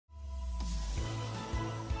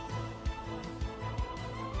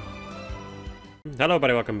Hello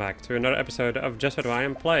everybody, welcome back to another episode of Just What I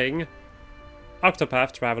Am playing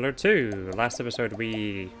Octopath Traveler 2. Last episode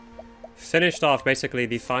we finished off basically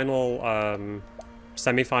the final,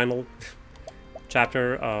 semi-final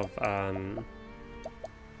chapter of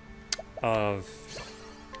what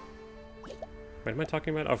am I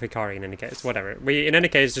talking about? Of Hikari in any case, whatever. We, in any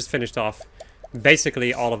case, just finished off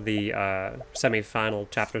basically all of the semi-final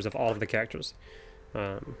chapters of all of the characters.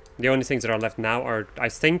 The only things that are left now are, I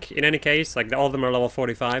think, in any case, like all of them are level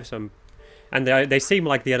 45, so and they seem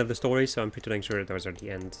like the end of the story, so I'm pretty dang sure those are the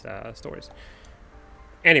end stories.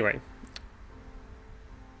 Anyway,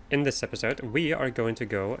 in this episode, we are going to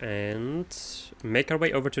go and make our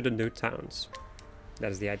way over to the new towns.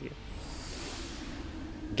 That is the idea.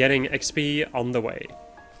 Getting XP on the way.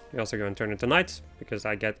 We're also going to turn it to night, because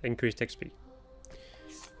I get increased XP.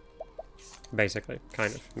 Basically,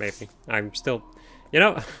 kind of, maybe. I'm still... You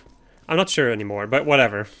know, I'm not sure anymore, but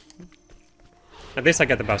whatever. At least I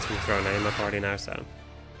get the busting throne in my party now, so.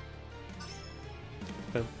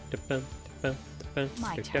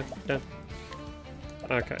 My turn.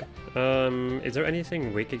 Okay. Is there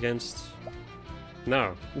anything weak against?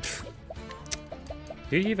 No.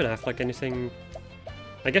 Do you even have like anything?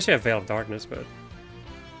 I guess you have Veil of Darkness, but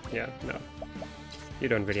yeah, no. You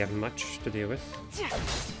don't really have much to deal with.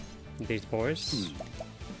 These boys.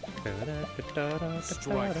 Strike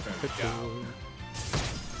them down.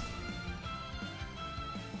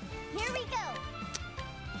 Here we go.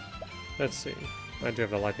 Let's see. I do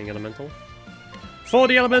have the lightning elemental. For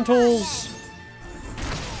the elementals!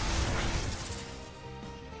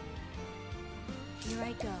 Here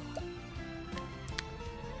I go.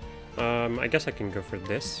 I guess I can go for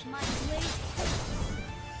this. My blade.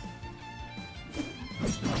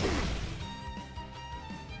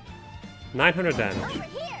 900 damage. Over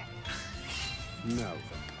here. Now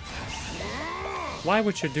Why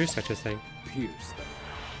would you do such a thing? then, pierce them.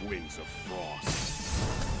 Wings of frost.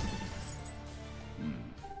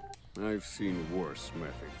 I've seen worse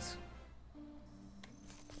methods.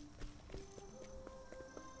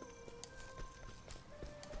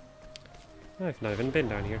 I've not even been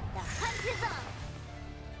down here. The hunt is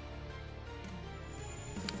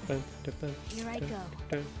on. Here I go.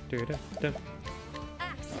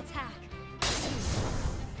 Axe attack.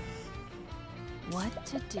 What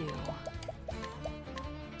to do?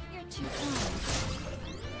 You're too kind.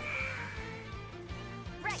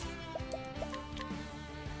 Right.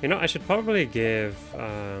 You know, I should probably give,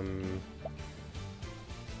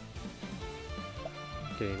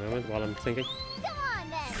 give me a moment while I'm thinking. Come on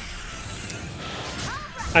then.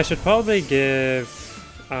 I should probably give,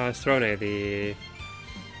 Throne the...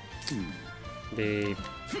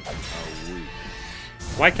 How weak.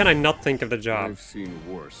 Why can I not think of the job? I've seen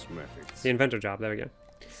worse methods. The inventor job, there we go.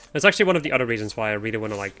 That's actually one of the other reasons why I really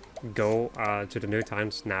want to, like, go, to the new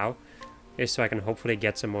towns now. Is so I can hopefully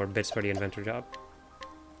get some more bits for the inventor job.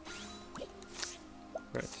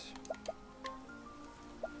 Right.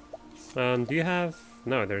 Do you have...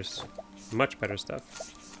 No, there's much better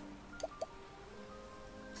stuff.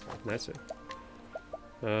 That's it.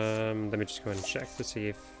 Let me just go and check to see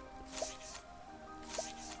if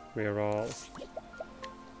we are all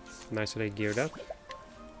nicely geared up.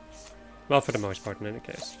 Well, for the most part, in any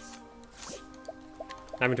case.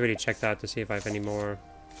 I haven't really checked out to see if I have any more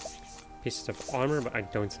pieces of armor, but I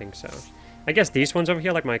don't think so. I guess these ones over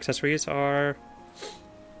here, like my accessories, are...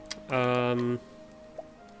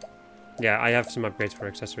 yeah, I have some upgrades for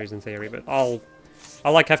accessories in theory, but I'll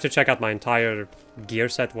like have to check out my entire gear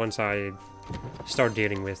set once I start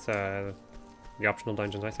dealing with the optional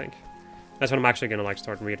dungeons, I think. That's when I'm actually gonna like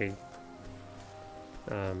start really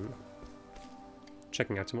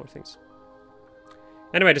checking out some more things.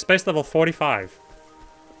 Anyway, the space level 45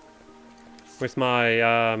 with my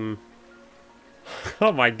oh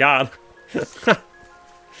my god.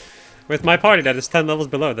 With my party that is 10 levels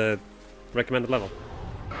below the recommended level.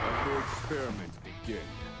 Let the experiment begin.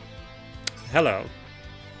 Hello.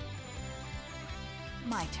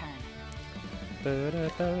 My turn.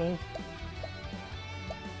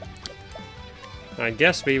 I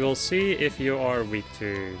guess we will see if you are weak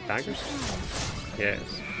to daggers. Yes.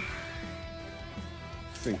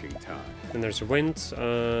 Thinking time. And there's wind,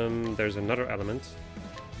 there's another element.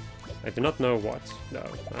 I do not know what,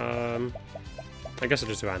 though. I guess I'll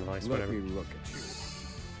just do analyze, Let whatever. me look at you.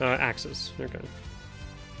 Axes, okay.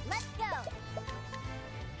 Let's go.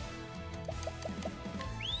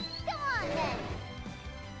 Come on then.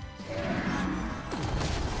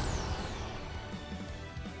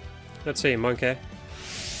 Let's see, Monkey.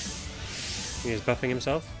 He's buffing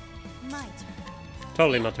himself. My turn.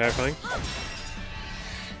 Totally not terrifying.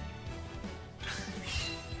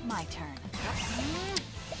 My turn.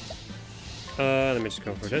 Let me just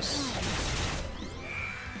go for this.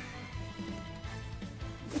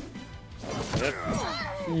 Yep.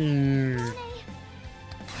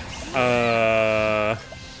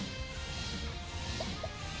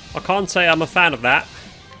 I can't say I'm a fan of that.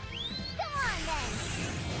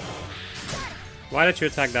 Why did you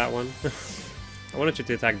attack that one? I wanted you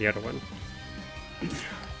to attack the other one.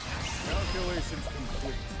 Calculations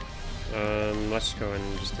complete. Let's go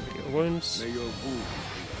and just do your wounds. May your wounds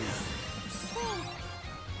be healed.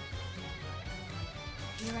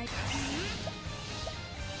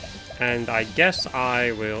 And I guess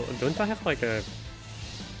I will... Don't I have like a...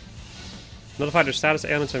 Nullify their status,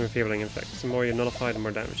 ailments, and enfeebling effects. The more you nullify, the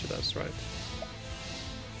more damage it does, right?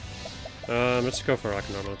 Let's go for like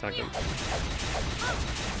a normal attack then.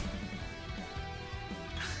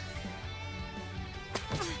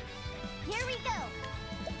 Here we go.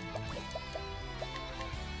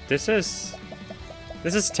 This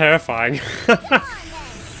is terrifying.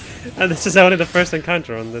 And this is only the first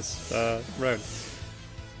encounter on this road.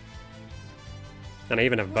 And I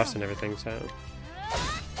even have buffs and everything, so...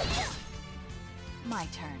 My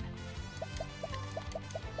turn.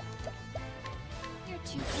 You're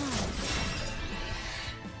too kind.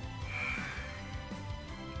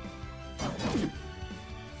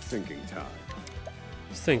 Thinking time.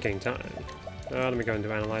 Thinking time. Let me go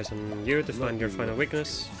into analyze on you to find your final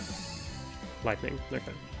weakness. Lightning,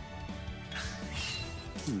 okay.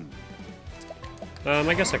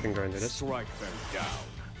 I guess I can go into this. Strike them down.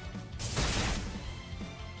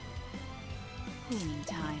 Cleaning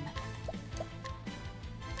time.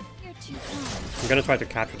 You're too kind. I'm gonna try to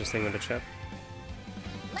capture this thing with the chip.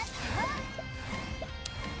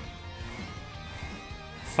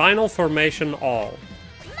 Final formation all.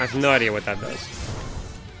 I have no idea what that does.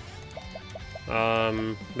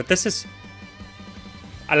 But this is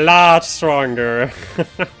a lot stronger.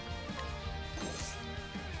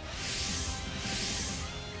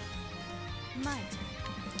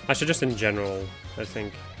 I should just in general, I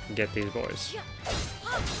think, get these boys.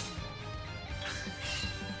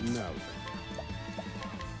 Now then.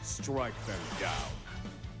 Strike them down.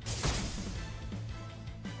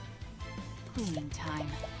 Cleaning time.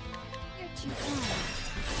 You're too kind.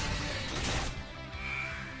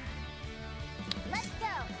 Let's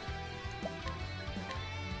go.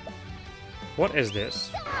 What is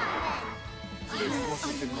this? This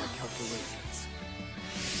wasn't in my calculations.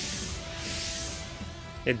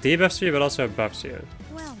 It debuffs you, but also buffs you.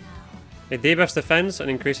 Well now. It debuffs defense and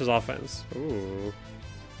increases offense. Ooh.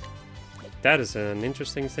 That is an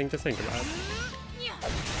interesting thing to think about.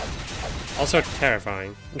 Also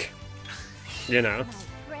terrifying. You know.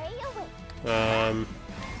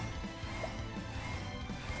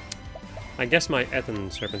 I guess my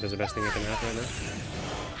Ethan Serpent is the best thing I can have right now.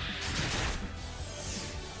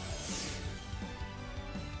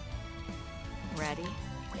 Ready?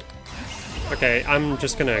 Okay, I'm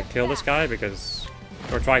just gonna kill this guy because...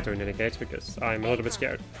 Or try to in any case, because I'm a little bit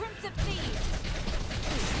scared. Prince of Thieves.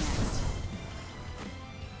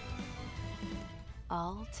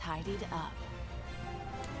 All tidied up.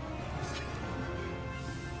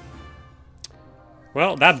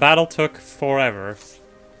 Well, that battle took forever.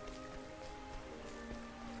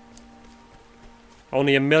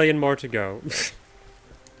 Only 1,000,000 more to go.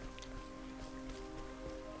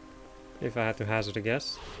 If I had to hazard a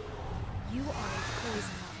guess. You are a poison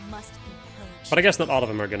that must be purged. But I guess not all of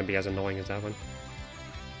them are going to be as annoying as that one.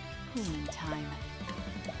 Cleaning time.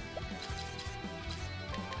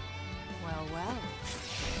 Well, well.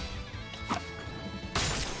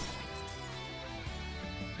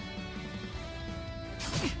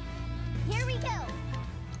 Here we go.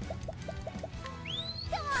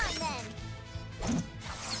 Come on then.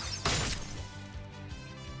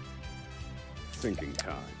 Thinking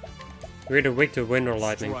time. We're either weak to wind or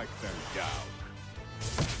lightning. Strike them down.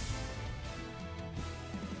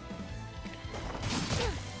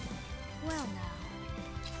 Well now.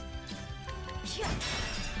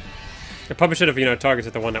 I probably should have, you know,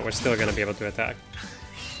 targeted the one that was still going to be able to attack.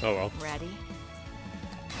 Oh well. Ready?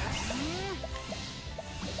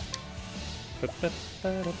 I'm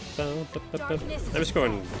just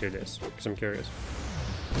going to do this because I'm curious.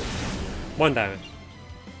 1 damage.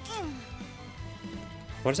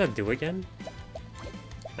 What does that do again?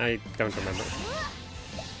 I don't remember.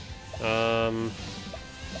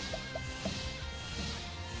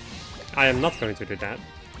 I am not going to do that.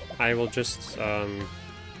 I will just,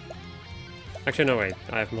 Actually, no, wait.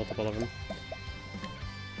 I have multiple of them.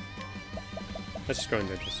 Let's just go and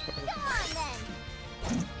do this.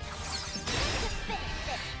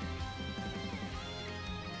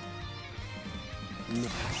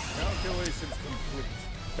 Calculations complete.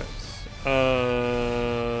 That's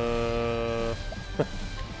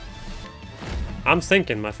I'm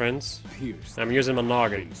thinking, my friends. Pierce I'm using my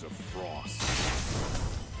noggin. wings of frost.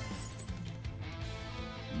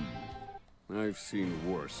 I've seen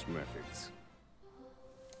worse methods.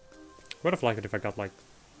 Would have liked it if I got like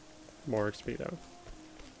more XP though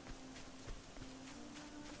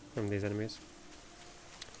from these enemies.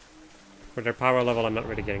 For their power level, I'm not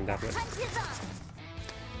really getting that much.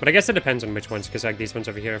 But I guess it depends on which ones, because like these ones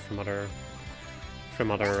over here are from other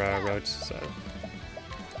roads. So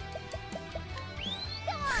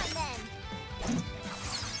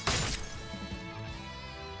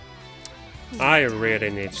I really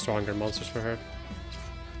need stronger monsters for her.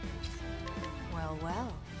 Well,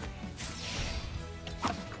 well.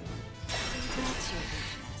 That's your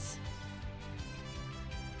weakness.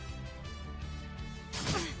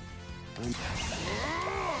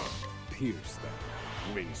 Pierce them.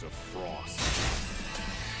 Wings of frost.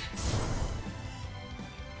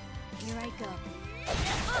 Here I go.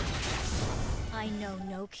 I know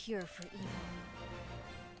no cure for evil.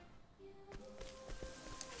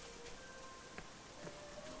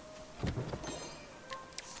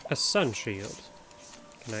 A sun shield.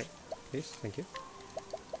 Can I, please? Thank you.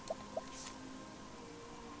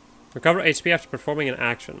 Recover HP after performing an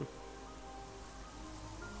action.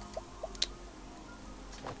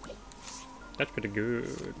 That's pretty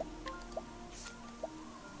good.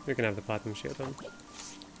 We can have the platinum shield on.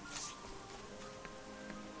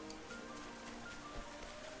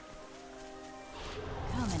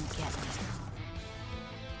 Come and get me.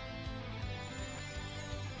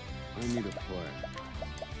 I need a plan.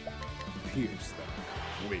 Pierce them.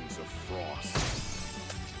 Wings of frost.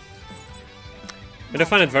 But I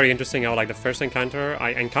find it very interesting how like the first encounter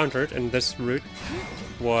I encountered in this route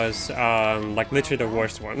was like literally the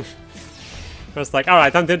worst one. I was like,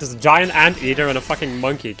 alright, I'm this giant anteater and a fucking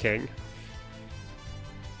monkey king.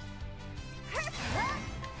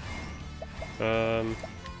 I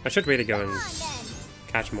should really go and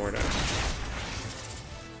catch more though.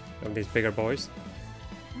 Of these bigger boys.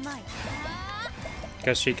 Might.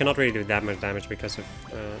 Because she cannot really do that much damage because of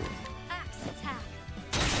Axe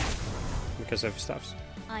attack. stuffs.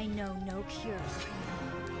 I know no cure for evil.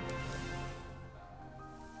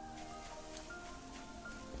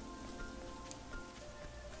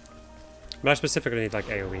 But I specifically need like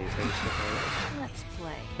AoE things. Let's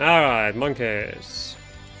play. Alright, monkeys.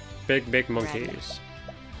 Big monkeys.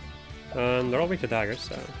 They're all weak to daggers,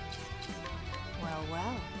 so. Well,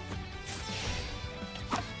 well.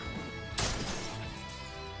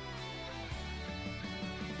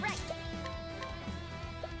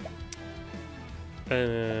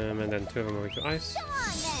 And then 2 of them are weak to ice. Come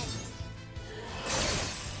on, then.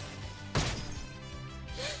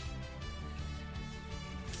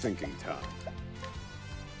 Thinking time.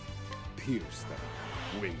 Pierce them.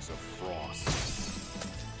 Wings of frost.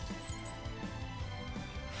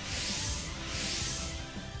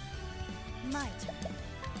 Might.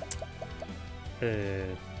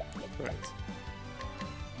 Right.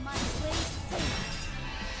 My way safe.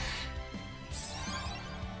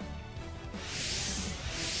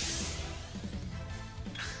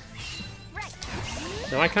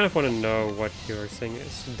 Now I kind of want to know what your thing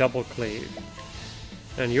is. Double cleave.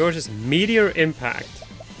 And yours is meteor impact.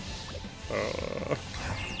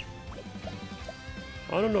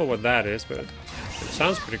 I don't know what that is, but it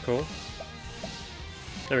sounds pretty cool.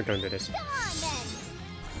 Then we're gonna do this. Come on, then.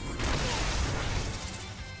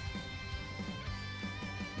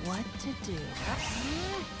 What to do?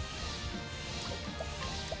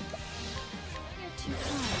 You're too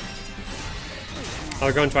kind.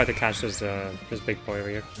 I'll go and try to catch this big boy over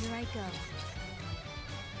here. Here I go.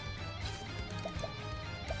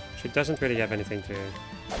 She doesn't really have anything to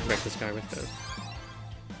wreck this guy with though.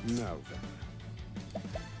 Now then.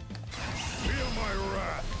 Feel my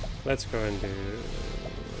wrath. Let's go and do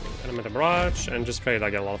Element of Barrage and just pray that I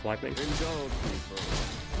get a lot of lightning. Indulge me for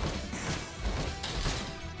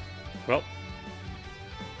Well,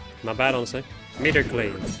 not bad honestly. Meteor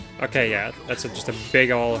cleave. Okay, yeah, that's just a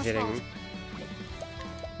big ol' hitting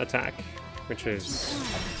attack, which is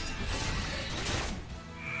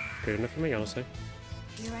good enough for me honestly.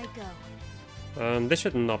 Here I go. This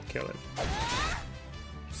should not kill it.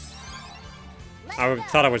 I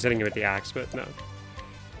thought I was hitting it with the axe, but no.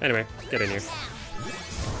 Anyway, get in here.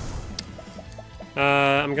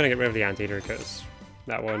 I'm gonna get rid of the anteater because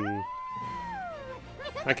that one.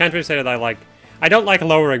 I can't really say that I don't like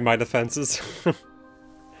lowering my defenses.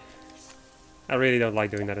 I really don't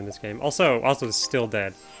like doing that in this game. Also, it's still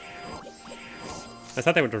dead. I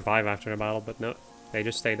thought they would revive after a battle, but no, they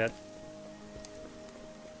just stay dead.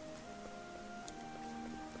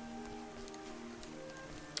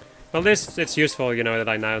 Well, this it's useful, you know, that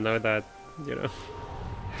I now know that, you know,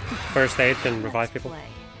 first aid can revive people. Play.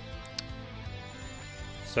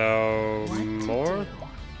 So What to more. do?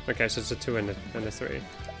 Okay, so it's a 2 and a 3.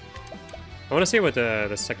 I want to see what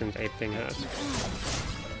the second aid thing has.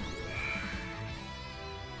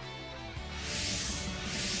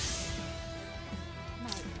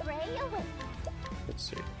 My prey awaits. Let's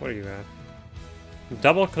see. What do you have?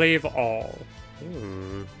 Double cleave all.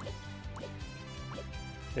 Hmm.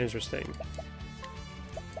 Interesting.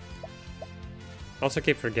 Also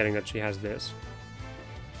keep forgetting that she has this.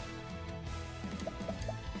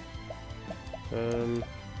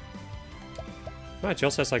 Right, she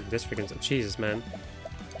also has like this freaking stuff. Jesus, man.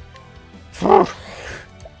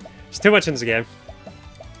 There's too much in this game.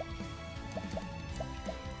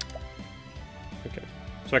 Okay.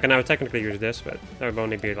 So I can now technically use this, but that would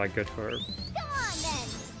only be like good for a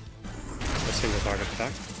single target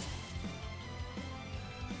attack.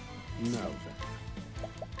 Now then.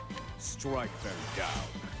 Strike them down.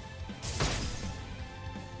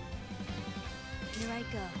 Here I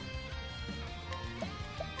go.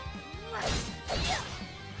 My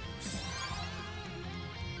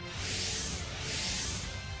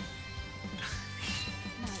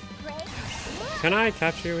prey. Can I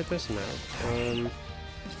capture you with this? No.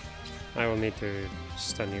 I will need to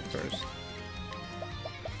stun you first.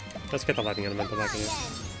 Let's get the lightning elemental back in here.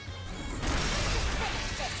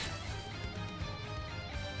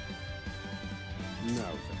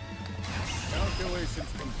 Now then.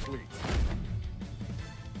 Calculations complete.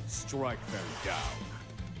 Strike them down.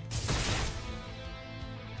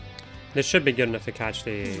 This should be good enough to catch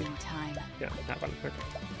the... Healing time. Yeah, that one. Okay.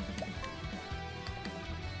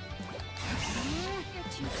 You're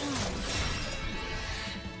too kind.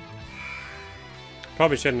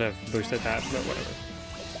 Probably shouldn't have boosted that, but whatever.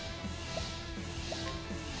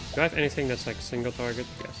 Do I have anything that's like single target?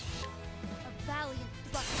 Yes. A valiant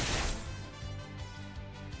thrust.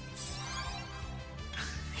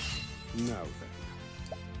 Now then.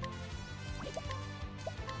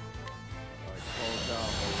 I call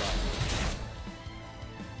down the light.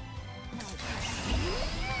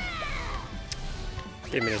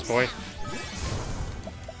 Give me this boy.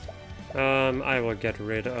 I will get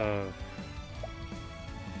rid of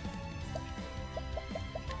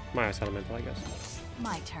my ice elemental, I guess.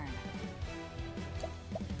 My turn.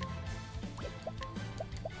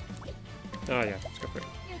 Oh yeah, let's go for it.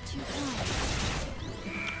 You're too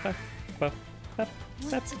kind. Bup, bup,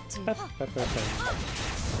 What to do? bup, bup, bup, bup.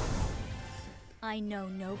 I know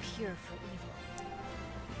no cure for evil.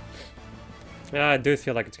 Yeah, I do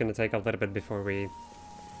feel like it's gonna take a little bit before we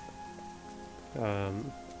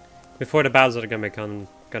before the battles are gonna become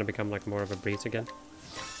like more of a breeze again.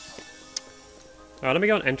 Let me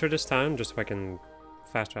go and enter this town just so I can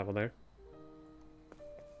fast travel there.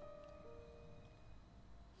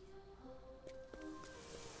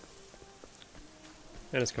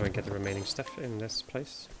 And let's go and get the remaining stuff in this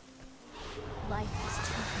place. Life is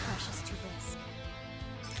too precious to risk.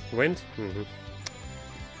 Wind? Mm-hmm.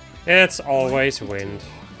 It's always wind.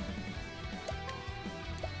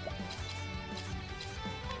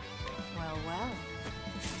 Well, well.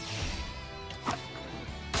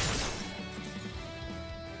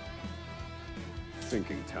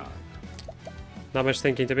 Thinking time. Not much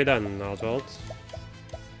thinking to be done, Oswald.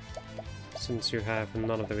 Since you have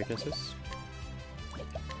none of the weaknesses.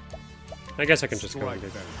 I guess I can just go and do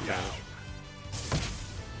Strike them damage. down.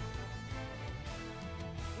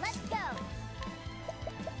 Let's go.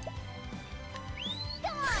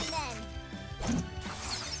 Come on then.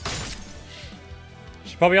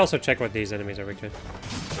 Should probably also check what these enemies are weak to.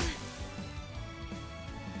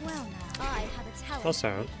 Well now, I have a talent Also,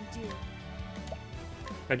 that they can do.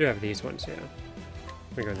 I do have these ones, yeah.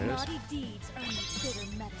 We're going to this. Naughty deeds earn me bitter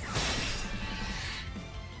medicine.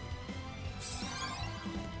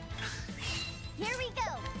 Here we go.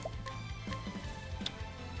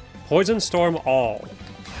 Poison Storm all.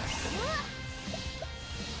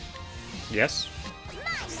 Yes.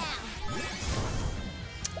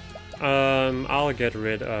 I'll get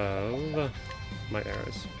rid of my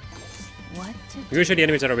arrows. What to do? Usually the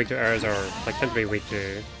enemies that are weak to arrows are like tend to be weak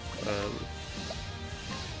to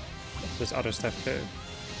this other stuff too.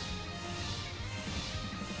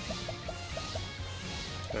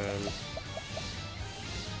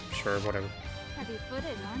 Sure, whatever.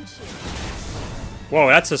 Heavy-footed, aren't you? Whoa,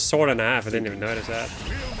 that's a sword and a half. I didn't even notice that.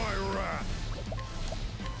 Feel my wrath.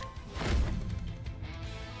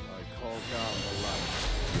 I call down the light.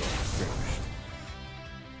 You're finished.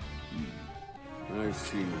 I've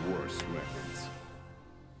seen worse weapons.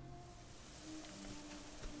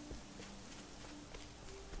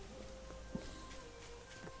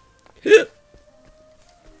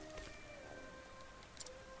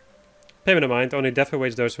 Payment in mind, only death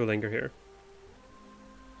awaits those who linger here.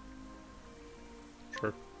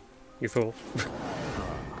 Sure. You fool.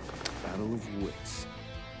 Battle of wits.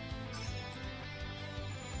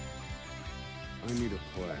 I need a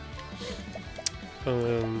plan.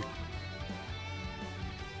 Burn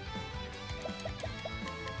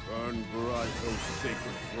bright, oh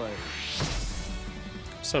sacred flame.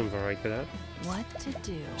 Some variety to that. What to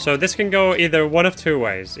do? So this can go either one of two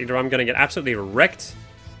ways. Either I'm gonna get absolutely wrecked,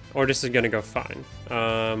 or this is gonna go fine.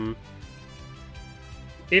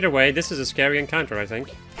 Either way, this is a scary encounter, I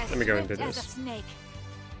think. Let me go and do As a this. snake.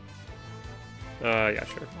 Yeah,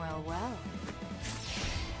 sure. Well, well.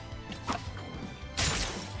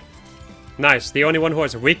 Nice. The only one who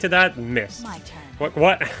is weak to that missed. My turn.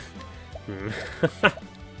 What?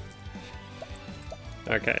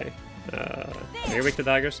 Okay. Are you weak to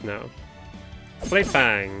daggers? No. Blade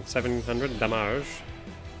Fang, 700 damage.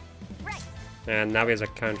 And now he has a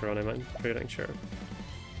counter on him, I'm pretty dang sure.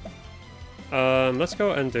 Let's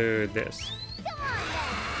go and do this.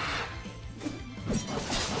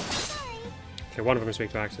 Okay, one of them is weak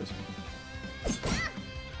to axes.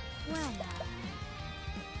 Well,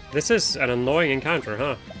 This is an annoying encounter,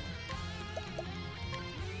 huh?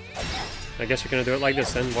 I guess you're gonna do it like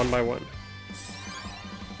this then, one by one.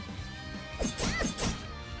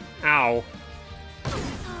 Ow.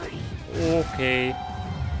 Okay.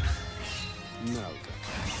 Now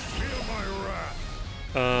feel my wrath.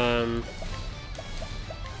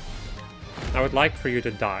 I would like for you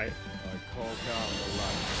to die. I call down the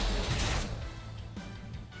light.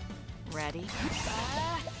 ready?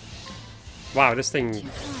 Wow, this thing.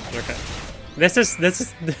 Okay. This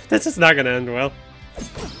is not gonna end well.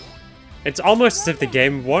 It's almost as if the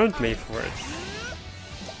game warned me for it.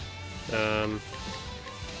 Let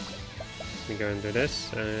me go and do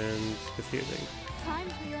this and defusing. Time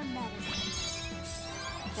for your medicine.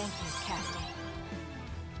 Thank you, Cassie.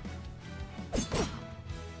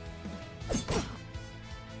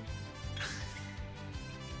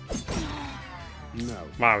 No.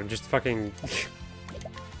 Wow, just fucking.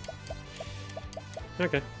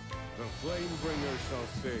 Okay. The flame bringer shall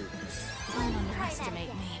save. Don't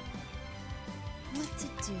underestimate me. What to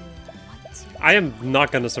do? What to I am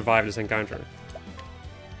not gonna survive this encounter.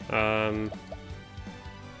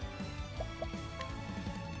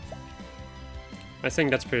 I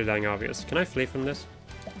think that's pretty dang obvious. Can I flee from this?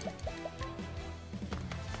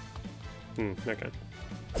 Okay.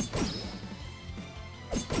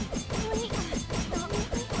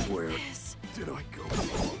 Where did I go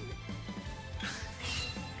wrong? At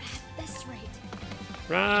this rate.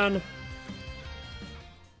 Run!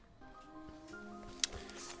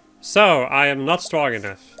 So, I am not strong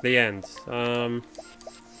enough. The end.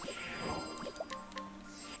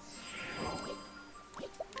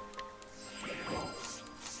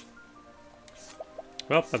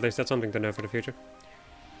 Well, at least that's something to know for the future.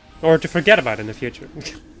 Or to forget about in the future. I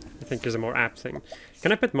think is a more apt thing.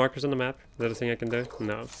 Can I put markers on the map? Is that a thing I can do?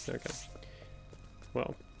 No. Okay.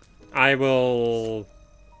 Well,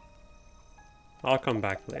 I'll come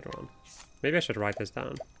back later on. Maybe I should write this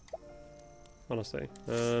down. Honestly.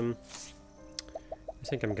 I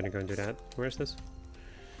think I'm gonna go and do that. Where is this?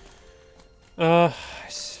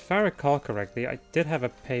 If I recall correctly, I did have a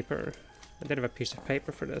paper. I did have a piece of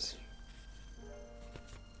paper for this.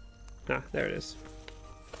 Ah, there it is.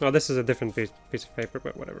 Well, this is a different piece of paper,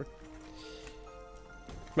 but whatever.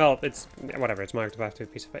 Well, it's whatever. It's my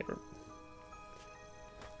Octopath piece of paper.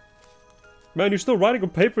 Man, you're still writing on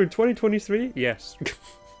paper in 2023? Yes.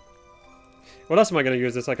 What else am I gonna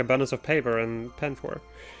use this like abundance of paper and pen for?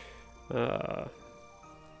 Where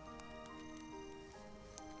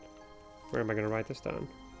am I gonna write this down?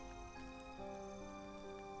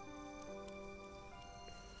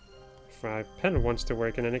 If my pen wants to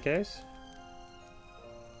work in any case.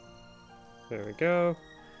 There we go.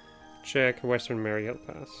 Check Western Maryhill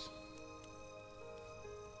Pass.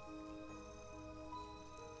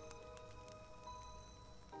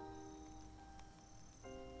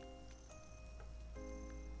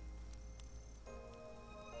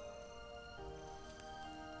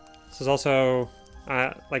 This is also,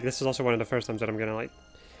 this is also one of the first times that I'm gonna, like...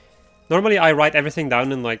 Normally I write everything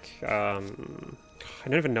down in, like, I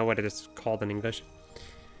don't even know what it is called in English.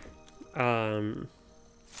 In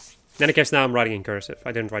any case, now I'm writing in cursive.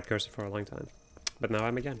 I didn't write cursive for a long time. But now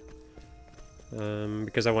I'm again.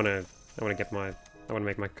 Because I wanna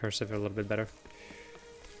make my cursive a little bit better.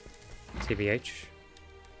 TBH.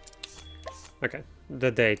 Okay. The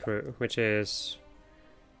day crew, which is...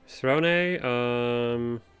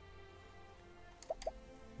 Throne,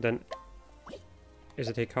 then, is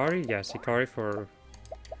it Hikari? Yes, Hikari for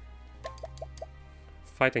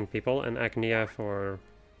fighting people, and Agnia for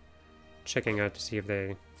checking out to see if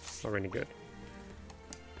they are any good.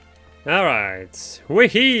 Alright.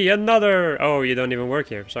 Wee-hee! Another! Oh, you don't even work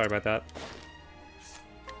here. Sorry about that.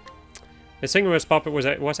 The singer was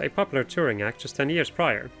a popular touring act just 10 years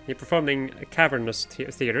prior. He performed in cavernous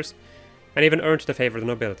theaters and even earned the favor of the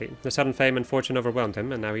nobility. The sudden fame and fortune overwhelmed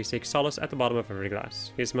him, and now he seeks solace at the bottom of every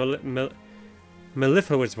glass. His mellifluous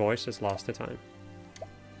voice is lost to time.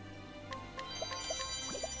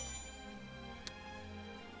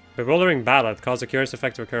 Bewildering ballad caused a curious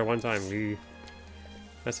effect to occur one time. Ooh.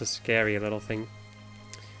 That's a scary little thing.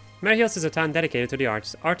 Mary Hills is a town dedicated to the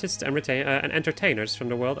arts, artists and entertainers from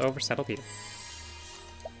the world over settled here.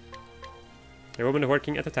 A woman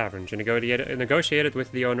working at the tavern, she negotiated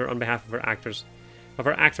with the owner on behalf of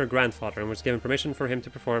her actor grandfather, and was given permission for him to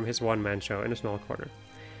perform his one-man show in a small corner.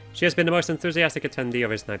 She has been the most enthusiastic attendee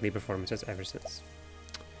of his nightly performances ever since.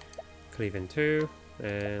 Cleave in 2,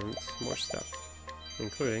 and more stuff,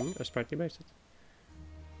 including a sprightly bracelet.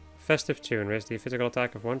 Festive tune, raise the physical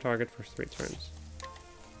attack of one target for 3 turns.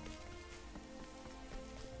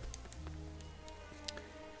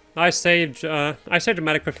 I say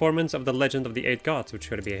dramatic performance of the Legend of the Eight Gods, which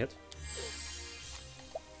should be a hit.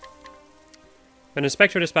 An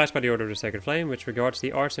inspector dispatched by the Order of the Sacred Flame, which regards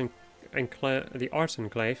the arts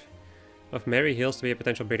enclave of Mary Hills to be a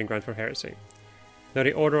potential breeding ground for heresy. Though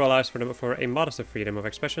the Order allows for a modest freedom of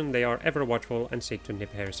expression, they are ever watchful and seek to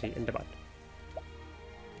nip heresy in the bud.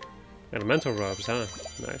 Elemental robes, huh?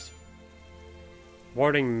 Nice.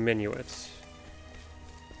 Warding minuet.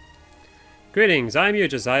 Greetings, I am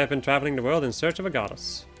Euges. I have been traveling the world in search of a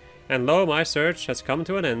goddess. And lo, my search has come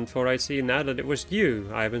to an end, for I see now that it was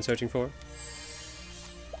you I have been searching for.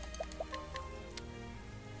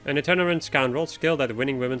 An itinerant scoundrel skilled at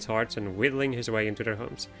winning women's hearts and wheedling his way into their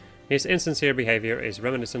homes. His insincere behavior is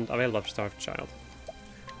reminiscent of a love-starved child.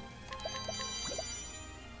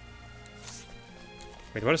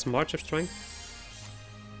 Wait, what is March of Strength?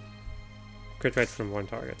 Crit rate from one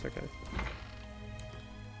target, okay.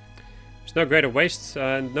 There's no greater waste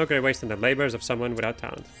than the labors of someone without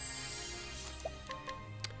talent.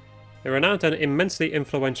 A renowned and immensely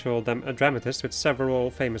influential dramatist with several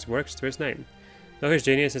famous works to his name. Though his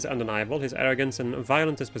genius is undeniable, his arrogance and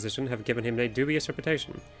violent disposition have given him a dubious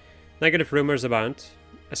reputation. Negative rumors abound,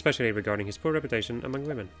 especially regarding his poor reputation among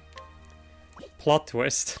women. Plot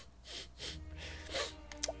twist.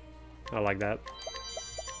 I like that.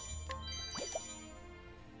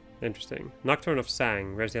 Interesting. Nocturne of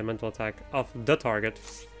Sang. Where's the elemental attack of the target?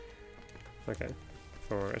 Okay.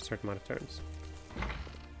 For a certain amount of turns.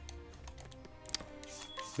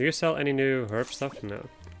 Do you sell any new herb stuff? No.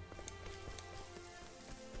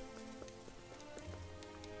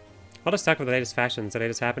 All the stuff with the latest fashions, the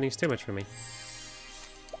latest happenings, too much for me.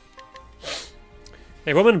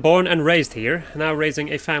 A woman born and raised here, now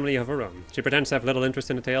raising a family of her own. She pretends to have little interest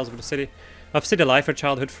in the tales of the city life her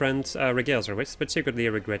childhood friend regales her with, but secretly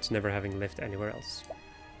regrets never having lived anywhere else.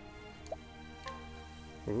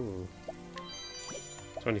 Ooh.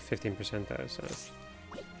 It's only 15% though, so...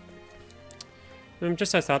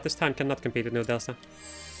 just as I thought, this town cannot compete with New Delsta.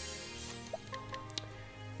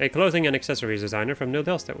 A clothing and accessories designer from New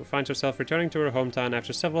Delsta who finds herself returning to her hometown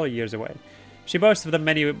after several years away. She boasts of the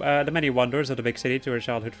many wonders of the big city to her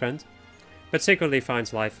childhood friend, but secretly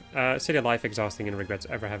finds city life exhausting and regrets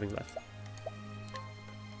ever having left.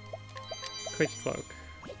 Quick cloak.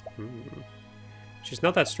 She's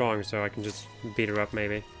not that strong, so I can just beat her up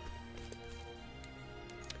maybe.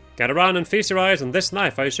 Get around and feast your eyes on this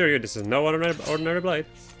knife. I assure you, this is no ordinary blade.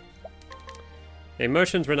 A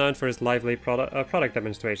merchant renowned for his lively product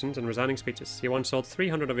demonstrations and resounding speeches. He once sold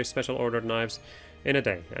 300 of his special ordered knives in a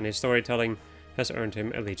day, and his storytelling has earned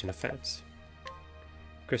him a legion of fans.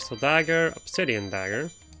 Crystal dagger, obsidian dagger,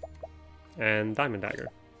 and diamond dagger.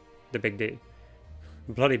 The big D.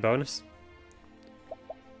 Bloody bonus?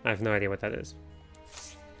 I have no idea what that is.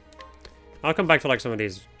 I'll come back to like some of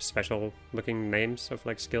these special looking names of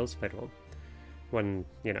like skills later on. When,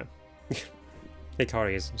 you know,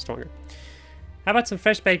 Hikari is stronger. How about some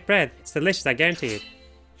fresh baked bread? It's delicious, I guarantee it.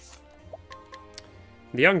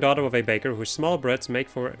 The young daughter of a baker whose small breads make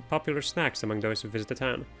for popular snacks among those who visit the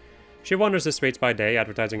town. She wanders the streets by day,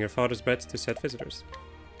 advertising her father's breads to set visitors.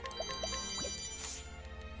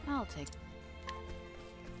 I'll take...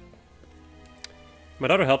 My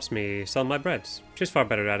daughter helps me sell my breads. She's far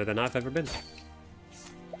better at it than I've ever been.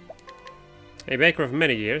 A baker of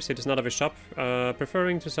many years, he does not have a shop,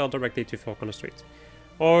 preferring to sell directly to folk on the street,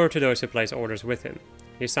 or to those who place orders with him.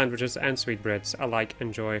 His sandwiches and sweetbreads alike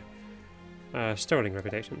enjoy sterling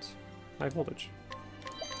reputations. High voltage.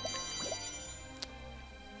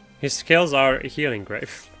 His skills are healing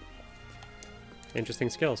grave. Interesting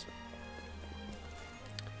skills.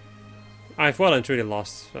 I've well and truly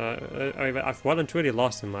lost. I've well and truly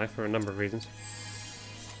lost in life for a number of reasons.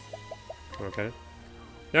 Okay.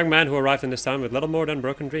 Young man who arrived in this town with little more than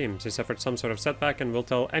broken dreams. He suffered some sort of setback and will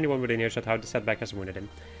tell anyone within earshot how the setback has wounded him.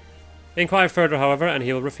 Inquire further, however, and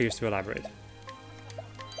he will refuse to elaborate.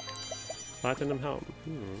 Platinum helm.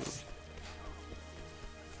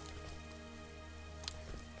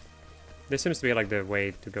 This seems to be like the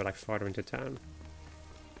way to go like farther into town.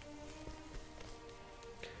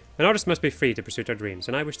 An artist must be free to pursue their dreams,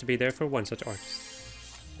 and I wish to be there for one such artist.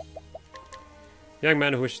 Young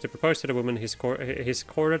man who wishes to propose to the woman he's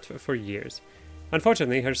courted for years.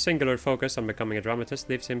 Unfortunately, her singular focus on becoming a dramatist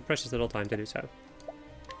leaves him precious little time to do so.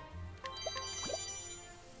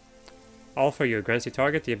 All for you. Grants the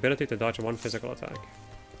target the ability to dodge one physical attack.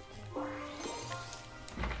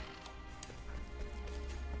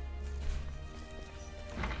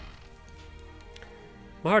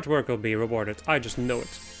 My hard work will be rewarded. I just know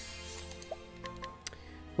it.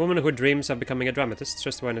 Woman who dreams of becoming a dramatist,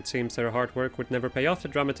 just when it seems their hard work would never pay off, the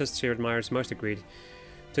dramatist she admires most agreed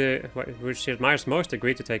to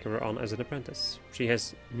take her on as an apprentice. She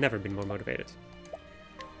has never been more motivated.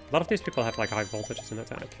 A lot of these people have like high voltages in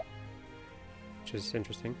attack, which is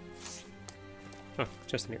interesting. Oh,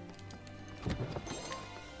 just in here.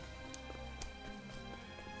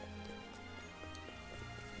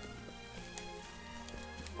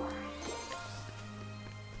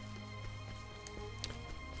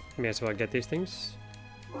 May as well get these things.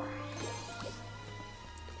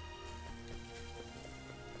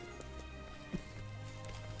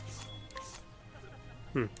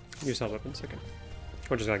 Use all weapons, okay.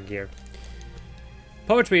 Or just like gear.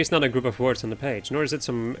 Poetry is not a group of words on the page, nor is it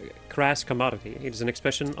some crass commodity. It is an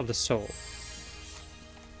expression of the soul.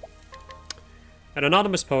 An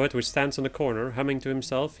anonymous poet who stands on the corner, humming to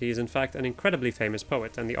himself, he is in fact an incredibly famous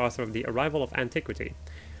poet and the author of The Arrival of Antiquity.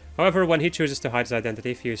 However, when he chooses to hide his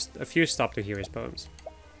identity, a few stop to hear his poems.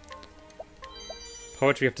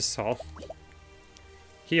 Poetry of the soul.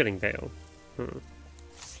 Healing Veil.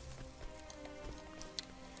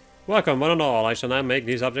 Welcome, one and all. I shall now make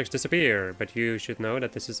these objects disappear, but you should know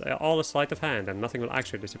that this is all a sleight of hand, and nothing will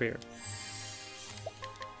actually disappear.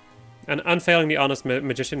 An unfailingly honest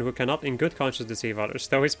magician who cannot in good conscience deceive others,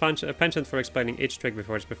 though his penchant for explaining each trick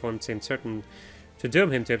before it's performed seemed certain to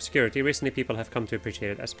doom him to obscurity. Recently people have come to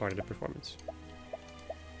appreciate it as part of the performance.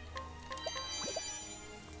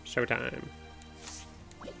 Showtime.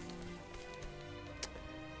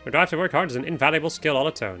 The drive to work hard is an invaluable skill all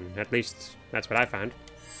its own. At least, that's what I found.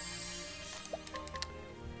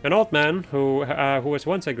 An old man who was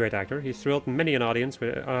once a great actor, he thrilled many an audience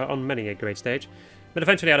on many a great stage, but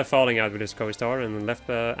eventually had a falling out with his co-star and left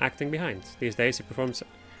acting behind. These days he performs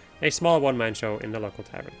a small one-man show in the local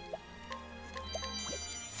tavern.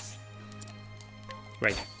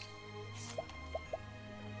 Right.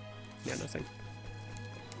 Yeah, nothing.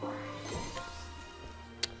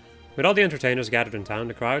 With all the entertainers gathered in town,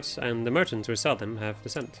 the crowds and the merchants who sell them have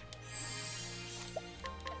descended.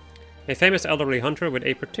 A famous elderly hunter with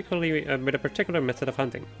a particular method of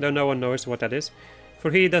hunting, though no one knows what that is, for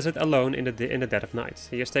he does it alone in the dead of night.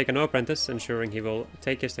 He has taken no apprentice, ensuring he will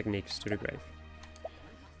take his techniques to the grave.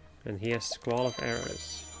 And he has Squall of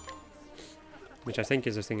Arrows, which I think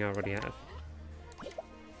is the thing I already have.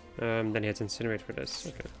 Then he has Incinerate for this.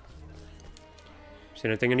 Okay. Seen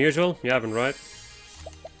anything unusual? You haven't, right?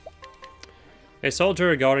 A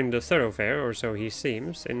soldier guarding the thoroughfare, or so he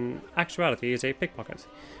seems, in actuality is a pickpocket,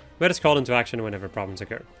 but is called into action whenever problems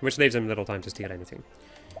occur, which leaves him little time to steal anything.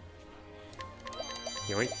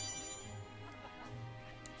 Yoink.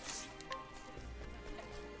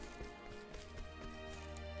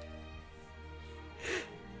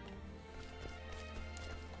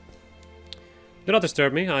 Do not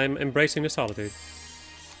disturb me, I am embracing the solitude.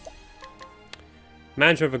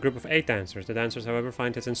 Manager of a group of 8 dancers. The dancers, however,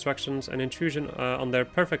 find his instructions an intrusion on their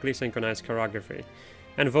perfectly synchronized choreography,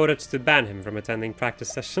 and voted to ban him from attending practice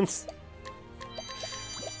sessions.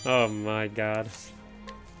 Oh my god.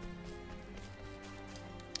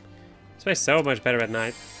 This plays so much better at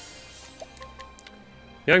night.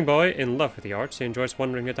 Young boy in love with the arts, he enjoys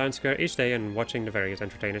wandering the town square each day and watching the various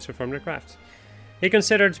entertainers perform their crafts. He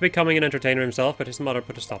considered becoming an entertainer himself, but his mother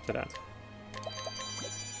put a stop to that.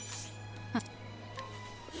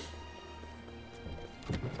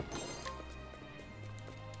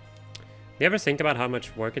 You ever think about how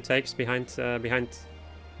much work it takes behind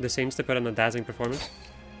the scenes to put on a dazzling performance?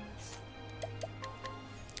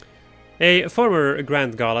 A former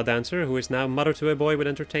Grand Gala dancer who is now mother to a boy with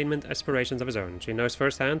entertainment aspirations of his own. She knows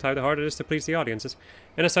firsthand how hard it is to please the audiences,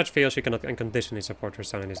 and as such feels she cannot unconditionally support her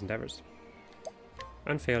son in his endeavors.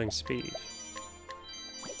 Unfailing speed.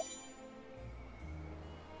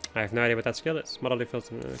 I have no idea what that skill is. Motherly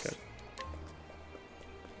filter. Okay.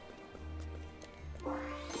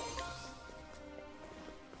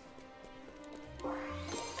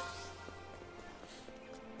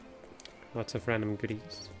 Lots of random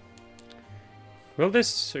goodies. Will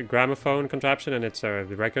this gramophone contraption and its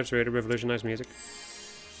records really revolutionize music?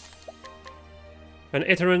 An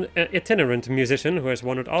itinerant musician who has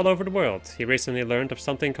wandered all over the world. He recently learned of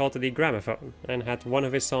something called the gramophone and had one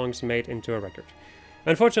of his songs made into a record.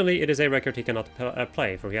 Unfortunately, it is a record he cannot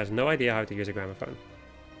play, for he has no idea how to use a gramophone.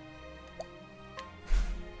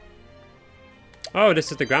 Oh,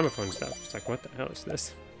 this is the gramophone stuff. It's like, what the hell is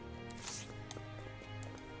this?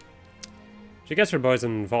 She gets her boys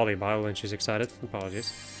in volleyball when she's excited.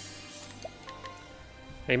 Apologies.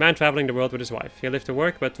 A man traveling the world with his wife. He left to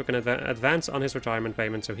work but took an advance on his retirement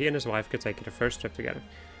payment so he and his wife could take their first trip together.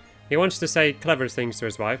 He wants to say clever things to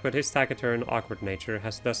his wife, but his taciturn, awkward nature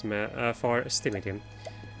has thus far stymied him.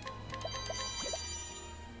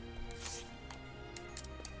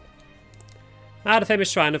 Ah, the famous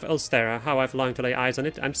shrine of Ulstera. How I've longed to lay eyes on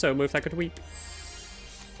it. I'm so moved I could weep.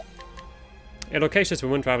 A loquacious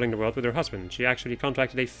woman traveling the world with her husband. She actually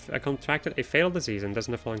contracted a fatal disease and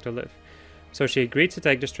doesn't have long to live. So she agreed to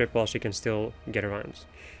take this trip while she can still get around.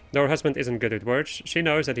 Though her husband isn't good with words, she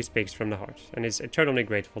knows that he speaks from the heart, and is eternally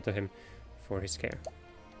grateful to him for his care.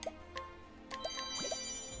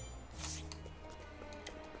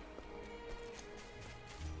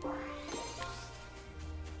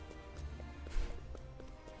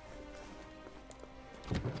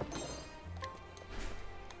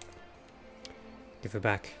 Give it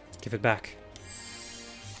back. Give it back.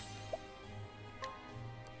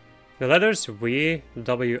 The letters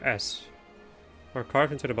WS are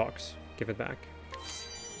carved into the box. Give it back.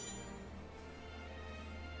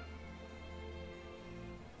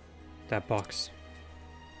 That box.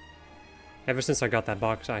 Ever since I got that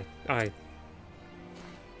box, I...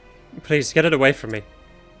 Please, get it away from me.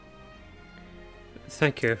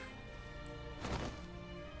 Thank you.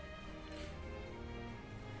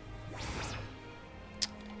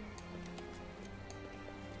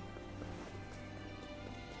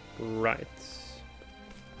 Right.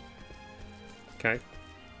 Okay.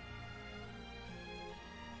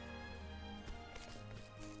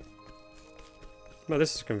 Well,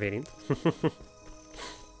 this is convenient.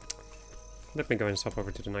 Let me go and swap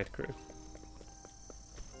over to the night crew.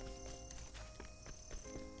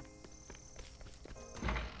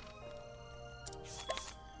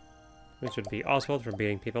 It should be Oswald for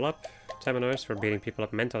beating people up, Temenos for beating people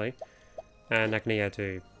up mentally, and Agnia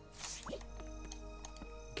to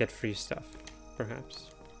get free stuff, perhaps.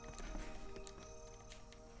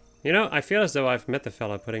 You know, I feel as though I've met the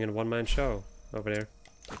fella putting in a one-man show over there.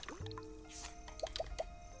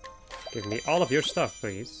 Give me all of your stuff,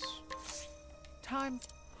 please. Time.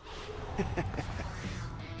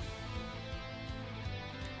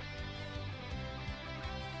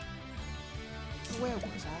 Where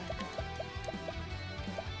was I?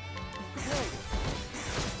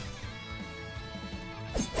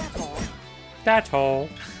 That's all. That's all.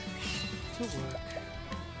 To work.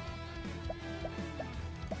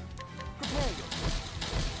 Prepare yourself.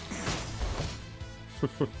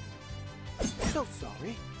 So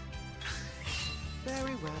sorry.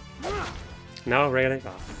 Very well. No, really? Oh.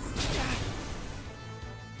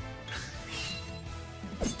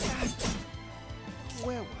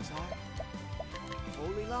 Where was I?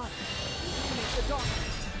 Holy light. The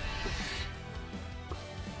darkness.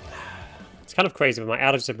 It's kind of crazy, but my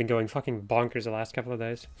allergies have been going fucking bonkers the last couple of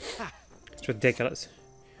days. It's ridiculous.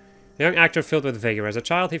 A young actor filled with vigor. As a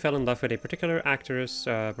child, he fell in love with a particular actor's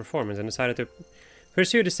performance and decided to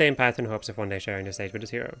pursue the same path in hopes of one day sharing the stage with his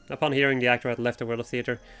hero. Upon hearing the actor had left the world of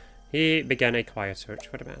theatre, he began a quiet search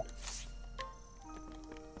for the man.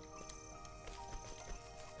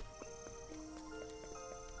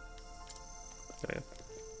 Oh yeah.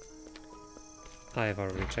 I have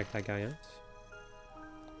already checked that guy out.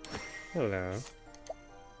 Hello.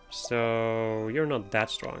 So, you're not that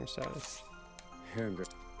strong, so...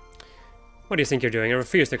 What do you think you're doing? I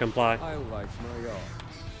refuse to comply. I like my arms.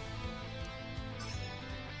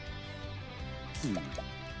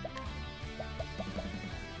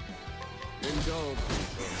 Indulge me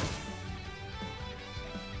first.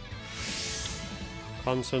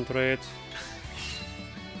 Concentrate.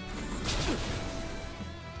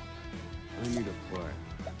 I need a plan.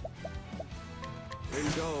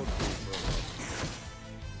 Indulge me first.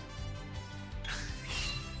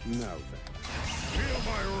 Now then, feel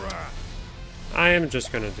my wrath. I am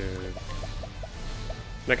just gonna do...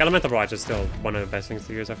 Like, Elemental Barrage is still one of the best things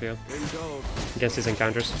to use, I feel, Indulge. against these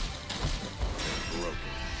encounters. Broken.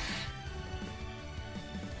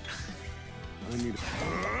 I need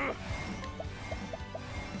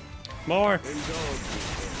More! indulge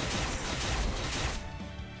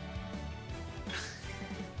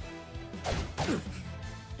me.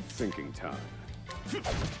 Thinking time.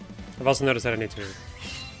 I've also noticed that I need to,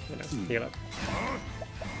 you know, heal up.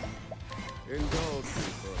 Indulge me,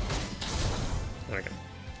 bro. Okay.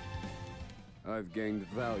 I've gained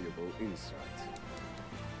valuable insight.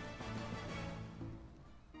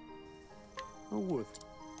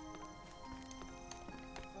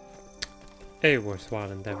 A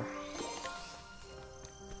worthwhile endeavor.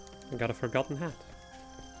 I got a forgotten hat.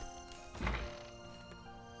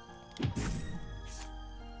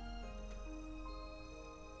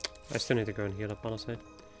 I still need to go and heal up, honestly.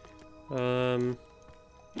 No,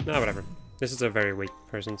 whatever. This is a very weak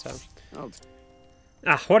person, so...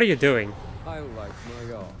 Ah, what are you doing? I like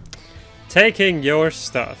my art. Taking your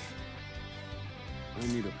stuff. I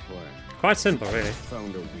need a plan. Quite simple, really.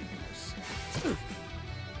 Found a weakness.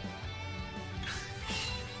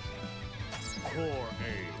 Poor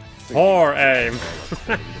aim. Poor aim.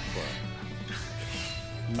 Finding the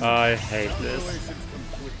plan. I hate this. Calculations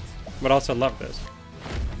complete. But also love this.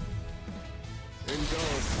 Indulge me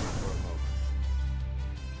for a moment.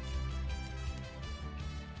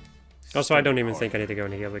 Also, I don't even think I need to go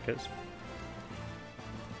and heal because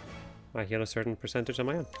I heal a certain percentage on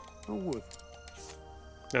my own. A wood.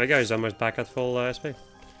 There we go, he's almost back at full SP.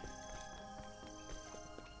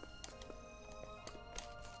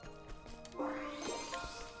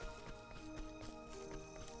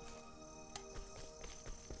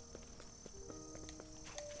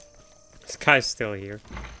 This guy's still here.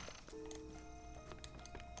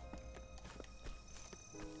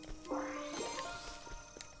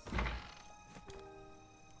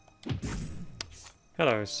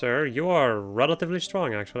 Hello, sir. You are relatively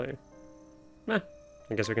strong, actually. Nah,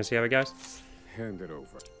 I guess we can see how it goes. Hand it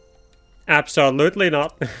over. Absolutely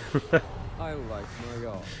not. I like my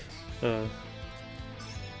art. Oh,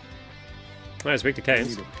 it's weak to I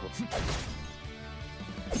Canes. need a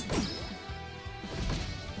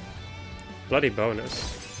Bloody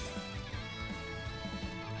bonus.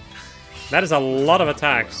 That is a lot of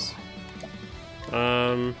attacks.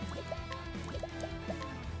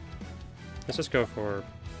 Let's just go for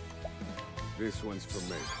This one's for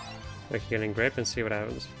me. a healing grape and see what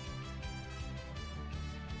happens.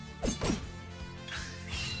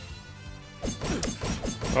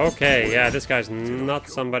 Okay, yeah, this guy's not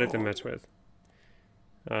somebody to mess with.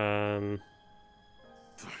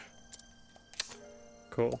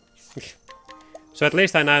 Cool. So at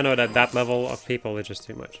least I now know that that level of people is just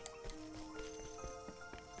too much.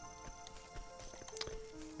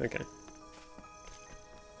 Okay.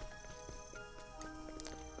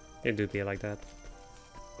 It do be like that.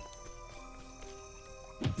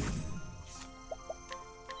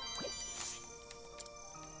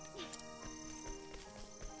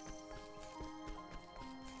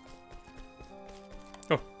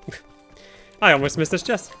 Oh. I almost missed this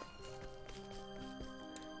chest.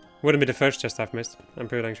 Wouldn't be the first chest I've missed, I'm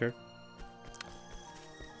pretty dang sure.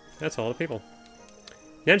 That's all the people.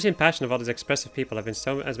 The energy and passion of all these expressive people has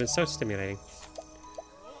been so stimulating.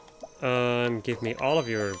 Give me all of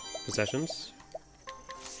your possessions.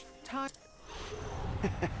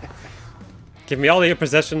 Give me all of your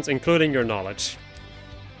possessions, including your knowledge.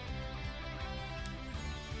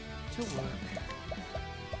 To work.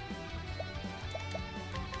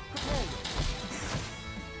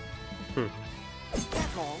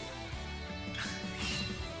 That's all.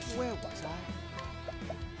 Where was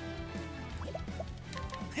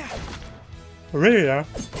I? Really, yeah?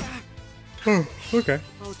 Oh, okay.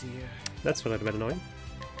 Oh dear. That's a little bit annoying.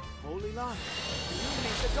 Holy light.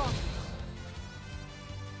 Illuminate the darkness.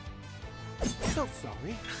 So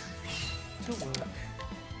sorry. To work.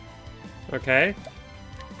 Okay.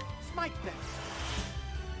 Smite them.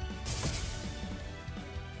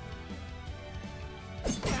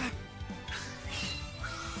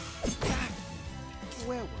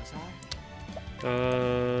 Where was I?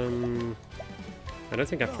 I don't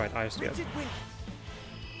think I've tried ice yet. Rigid wind.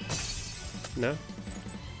 No?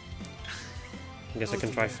 I guess I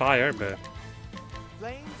can try fire, but...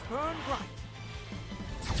 Flames burn bright.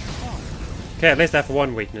 Okay, at least I have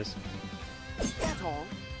one weakness. That's all.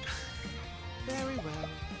 Very well.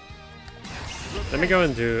 Let me go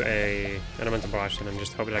and do a elemental barrage and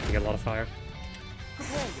just hope that I can get a lot of fire.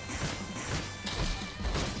 Prepare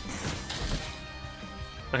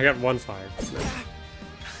I yourself. got one fire. No.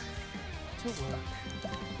 to work.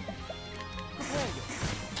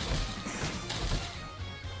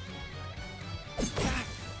 Prepare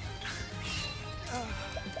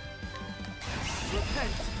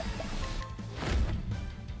repent.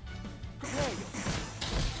 Prepare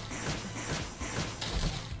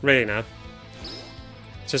Really now?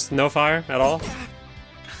 Just no fire at all?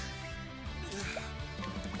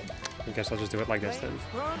 I guess I'll just do it like this then.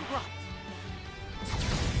 flames burn bright.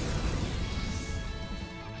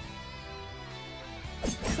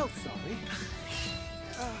 So sorry.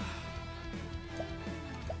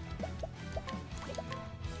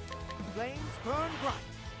 Flames burn bright.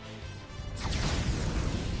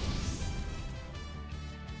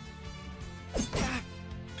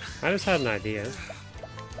 I just had an idea.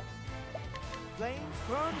 Flames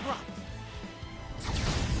burn bright.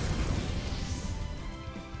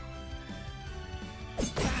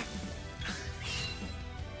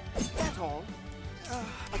 That's all.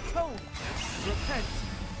 Atone. Repent.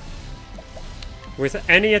 With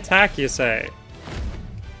any attack, you say?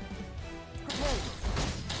 Prepare.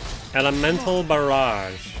 Elemental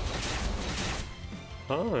barrage.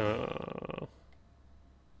 Oh.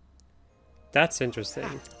 That's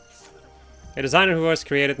interesting. A designer who has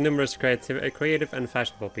created numerous creative and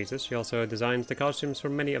fashionable pieces, she also designs the costumes for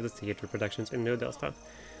many of the theater productions in New Delta.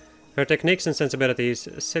 Her techniques and sensibilities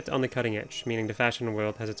sit on the cutting edge, meaning the fashion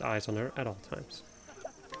world has its eyes on her at all times.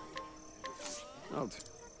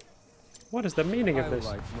 What is the meaning of this?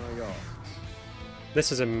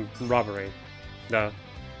 This is a robbery. Duh.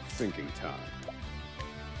 Thinking time.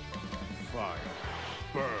 Fire.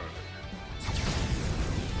 Burn.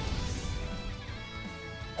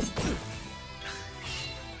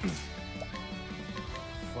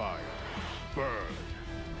 Fire. Burn.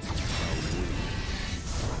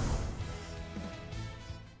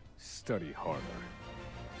 Study harder.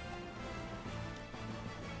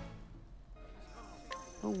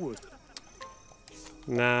 I would.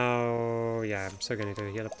 Now, yeah, I'm still gonna need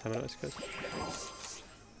to heal up Tamanos because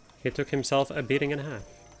he took himself a beating and a half.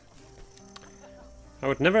 I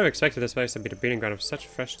would never have expected this place to be the beating ground of such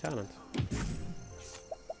fresh talent.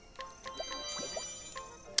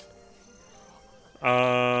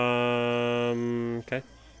 Okay.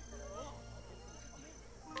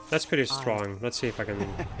 That's pretty strong. Let's see if I can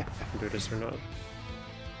do this or not.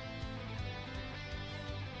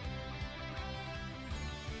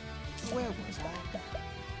 Where was I?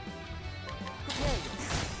 Prepare.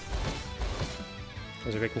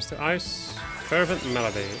 There's a weakness to ice. Fervent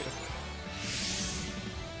melody.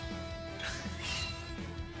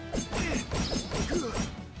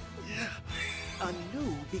 A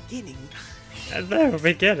new beginning. At the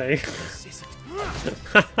beginning. This isn't.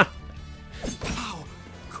 How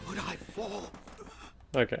could I fall?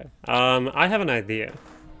 Okay. I have an idea.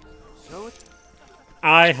 Show it.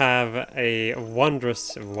 I have a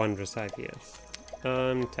wondrous, wondrous idea.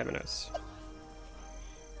 10 minutes.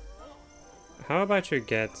 How about you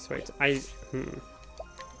get... Wait, I need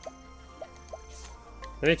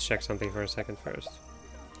to check something for a second first.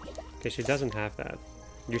 Okay, she doesn't have that.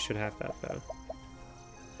 You should have that, though.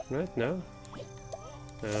 Right? No?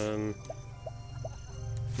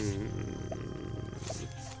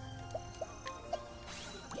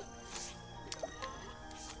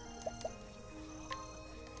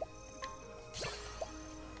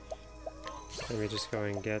 Let me just go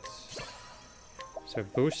and get... So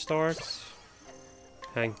boost starts,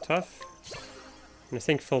 hang tough, and I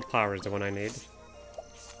think full power is the one I need.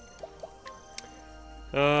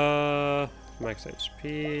 Max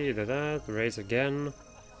HP, that, raise again.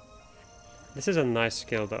 This is a nice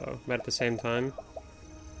skill though, but at the same time...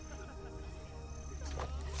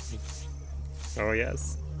 Oh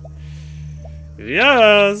yes!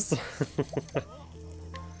 Yes!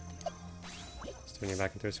 Just turning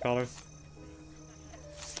back into a scholar.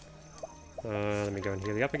 Let me go and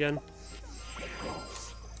heal you up again.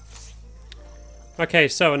 Okay,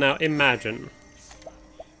 so now imagine.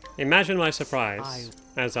 Imagine my surprise,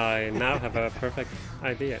 as I now have a perfect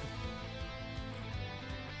idea.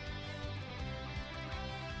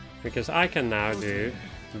 Because I can now do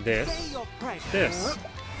this, this,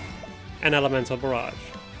 an elemental barrage.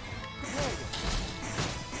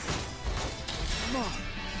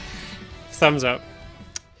 Thumbs up.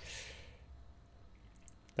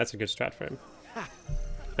 That's a good strat for him.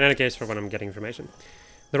 In any case, for when I'm getting information.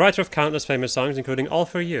 The writer of countless famous songs, including All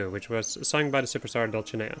For You, which was sung by the superstar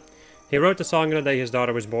Dulcinea. He wrote the song on the day his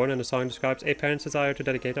daughter was born, and the song describes a parent's desire to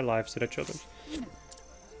dedicate their lives to their children.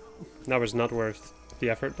 That was not worth the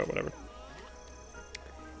effort, but whatever.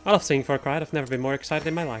 I love singing for a crowd. I've never been more excited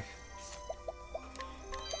in my life.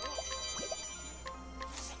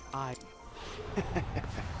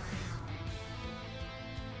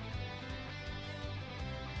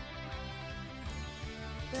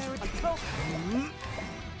 Prepare.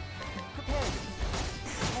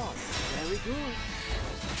 Oh, very good.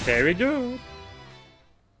 Very good.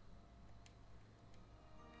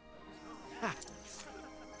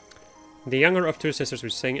 The younger of two sisters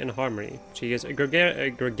will sing in harmony. She is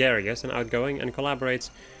gregarious and outgoing and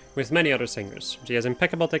collaborates with many other singers. She has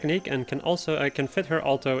impeccable technique and can also can fit her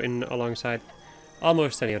alto in alongside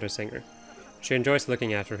almost any other singer. She enjoys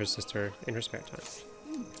looking after her sister in her spare time.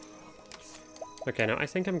 Okay, now I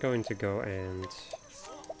think I'm going to go and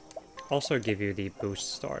also give you the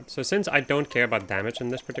boost start. So since I don't care about damage in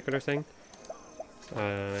this particular thing,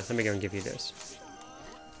 let me go and give you this.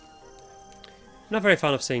 Not very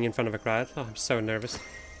fond of singing in front of a crowd. Oh, I'm so nervous.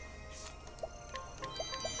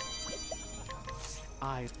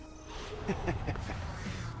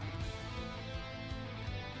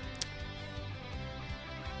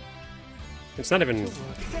 It's not even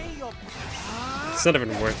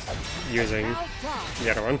worth using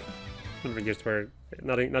the other one.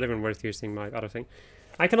 Not even worth using my other thing.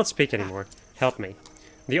 I cannot speak anymore. Help me.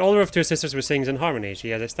 The older of two sisters who sings in harmony.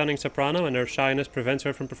 She has a stunning soprano, and her shyness prevents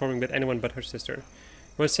her from performing with anyone but her sister.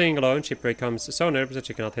 When singing alone, she becomes so nervous that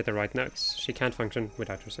she cannot hit the right notes. She can't function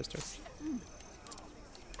without her sister.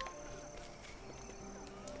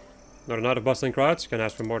 Not a night of bustling crowds. Can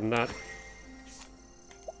ask for more than that.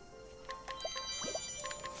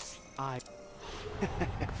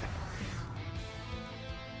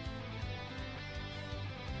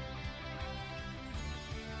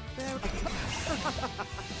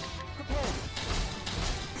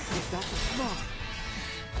 Is that smart?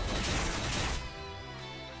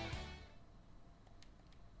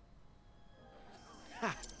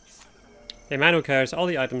 A man who carries all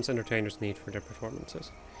the items entertainers need for their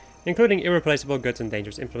performances, including irreplaceable goods and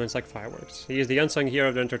dangerous implements like fireworks. He is the unsung hero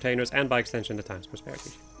of the entertainers and, by extension, the town's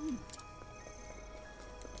prosperity.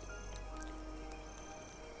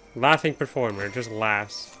 Laughing performer, just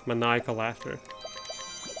laughs. Maniacal laughter.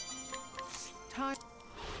 Time.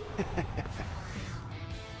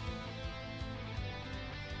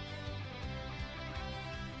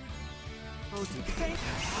 Oh, thank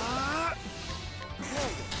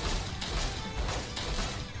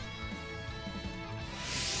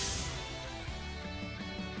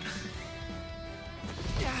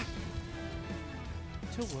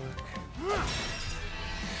to work.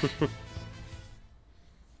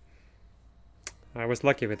 I was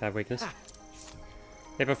lucky with that weakness.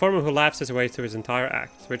 A performer who laughs his way through his entire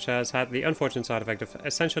act, which has had the unfortunate side effect of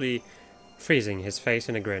essentially freezing his face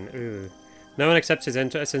in a grin. Ooh. No one accepts his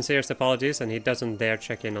sincerest apologies, and he doesn't dare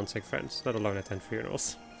check in on sick friends, let alone attend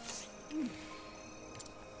funerals.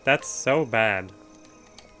 That's so bad.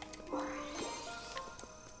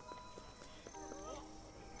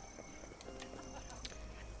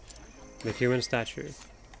 The human statue.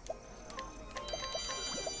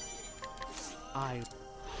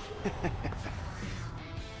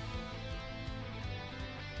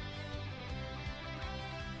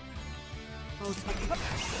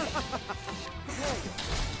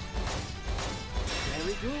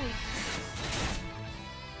 Very good.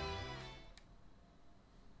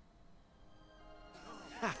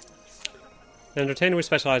 An entertainer who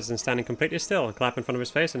specializes in standing completely still, clap in front of his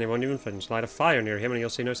face and he won't even flinch. Light a fire near him and you'll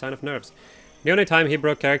see no sign of nerves. The only time he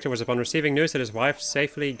broke character was upon receiving news that his wife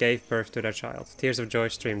safely gave birth to their child. Tears of joy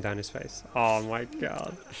streamed down his face. Oh my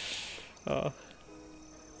god. Oh.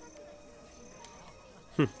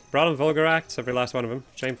 Broad and vulgar acts, every last one of them.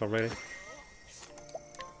 Shameful, really.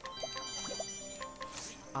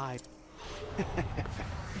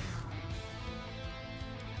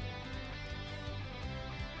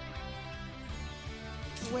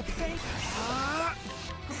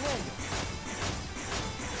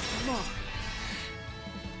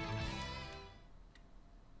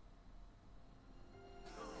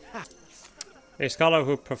 A scholar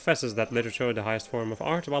who professes that literature is the highest form of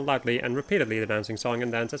art, while loudly and repeatedly denouncing song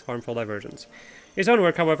and dance as harmful diversions. His own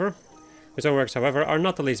works, however, are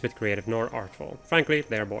not the least bit creative nor artful. Frankly,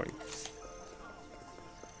 they are boring.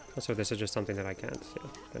 Also, this is just something that I can't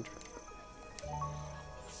enter.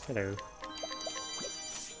 Hello.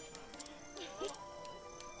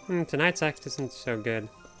 Tonight's act isn't so good.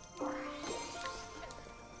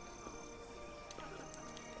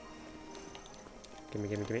 Gimme,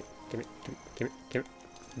 gimme, gimme, gimme, gimme, gimme,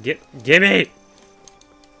 gimme, gimme!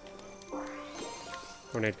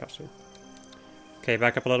 Grenade costume. Okay,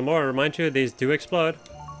 back up a little more. Remind you, these do explode.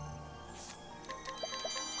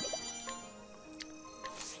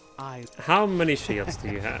 How many shields do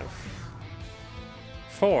you have?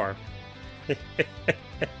 4.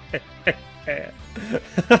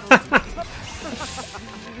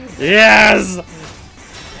 Yes!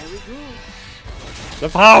 Very good. The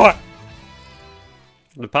power!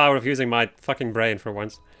 The power of using my fucking brain for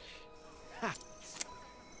once.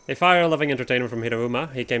 A fire-loving entertainer from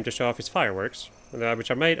Hiruma, he came to show off his fireworks,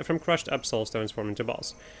 which are made from crushed up soul stones formed into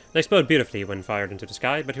balls. They explode beautifully when fired into the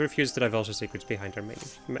sky, but he refused to divulge the secrets behind their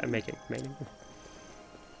making.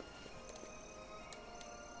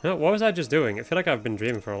 No, what was I just doing? I feel like I've been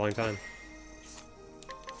dreaming for a long time.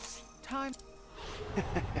 Time.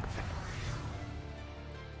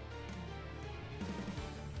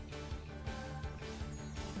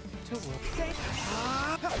 To work.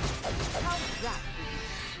 How's that?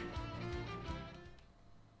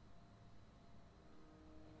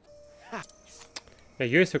 A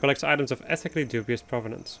youth who collects items of ethically dubious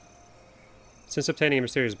provenance. Since obtaining a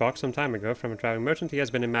mysterious box some time ago from a traveling merchant, he has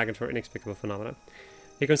been a magnet for inexplicable phenomena.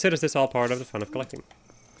 He considers this all part of the fun of collecting.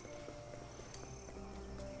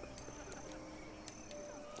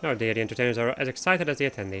 Oh dear, the entertainers are as excited as the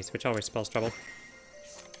attendees, which always spells trouble.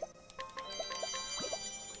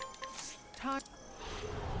 Time.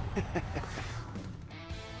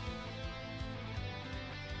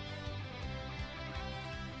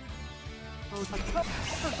 Oh,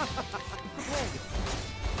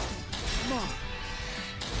 Mom.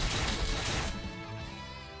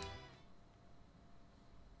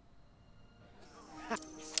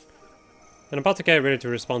 An apothecary ready to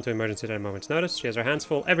respond to emergency at a moment's notice. She has her hands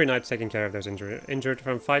full every night taking care of those injured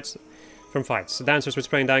from fights. Dancers with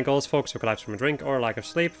sprained ankles, folks who collapse from a drink or lack of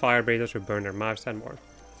sleep, fire breathers who burn their mouths, and more.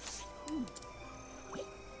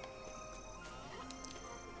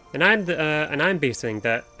 And I'm beasting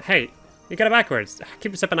that. Hey, you got it backwards.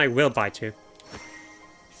 Keep this up, and I will bite you.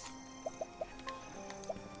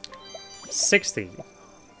 60.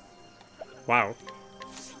 Wow.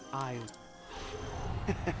 I.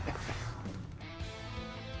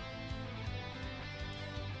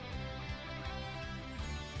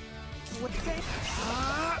 What they?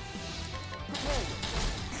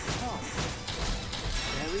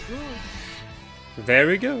 Very good.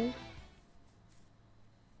 Very good.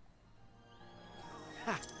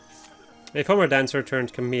 A former dancer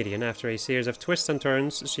turned comedian. After a series of twists and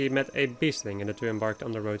turns, she met a beastling and the two embarked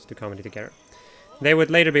on the road to comedy together. They would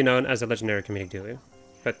later be known as the legendary comedic duo,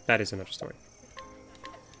 but that is another story.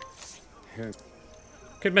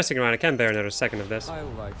 Quit messing around, I can't bear another second of this. I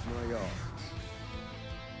like my arms.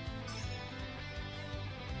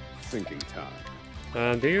 Thinking time.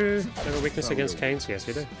 Do you have a weakness against canes? Yes,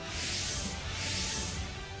 you do.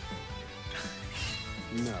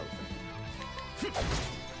 No.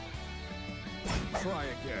 Try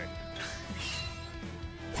again.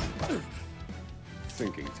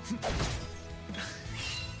 Thinking.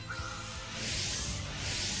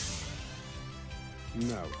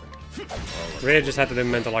 No. Really just had to do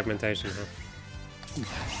mental augmentation, huh?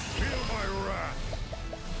 Feel my wrath.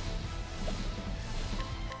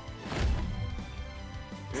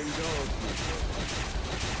 Indulge me.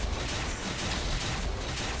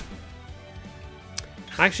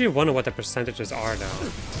 I actually wonder what the percentages are now.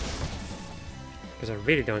 Because I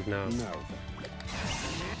really don't know. No.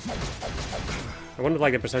 I wonder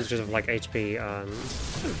like the percentages of like HP,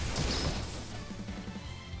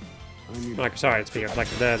 like sorry, HP of like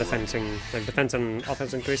the defensing, like defense and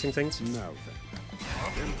offense increasing things. No.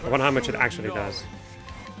 I wonder how much it actually does.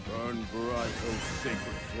 Burn bright, O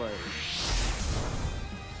sacred flame.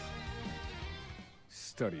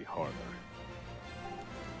 Study harder.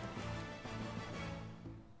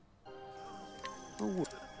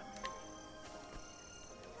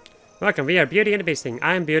 Welcome, we are Beauty and the Beasting.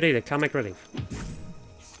 I am Beauty, the comic relief.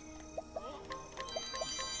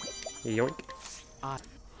 Yoink.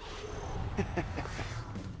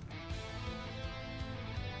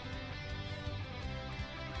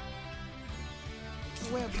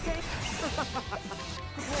 Well, thank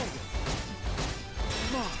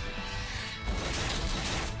Mom.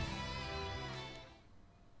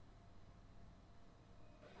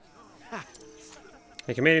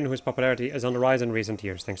 A comedian whose popularity is on the rise in recent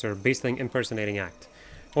years thanks to her beastling impersonating act.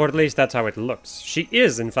 Or at least that's how it looks. She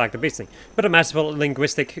is, in fact, a beastling, but a masterful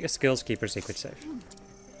linguistic skills keep her secret safe.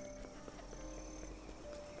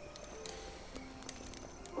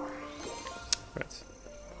 Right.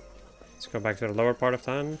 Let's go back to the lower part of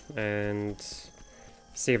town and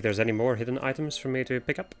see if there's any more hidden items for me to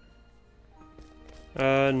pick up.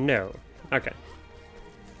 No. Okay.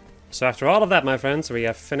 So after all of that, my friends, we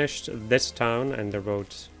have finished this town and the road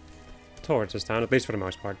towards this town, at least for the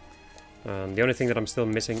most part. The only thing that I'm still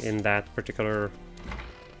missing in that particular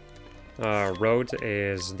road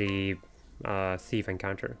is the thief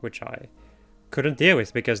encounter, which I couldn't deal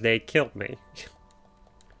with because they killed me.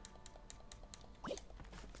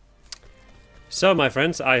 So, my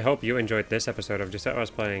friends, I hope you enjoyed this episode of just us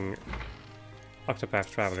playing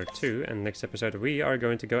Octopath Traveler 2, and next episode we are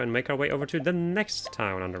going to go and make our way over to the next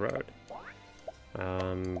town on the road.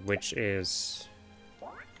 Which is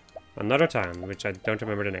another town, which I don't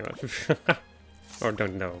remember the name of. Or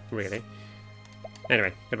don't know, really.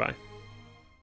 Anyway, goodbye.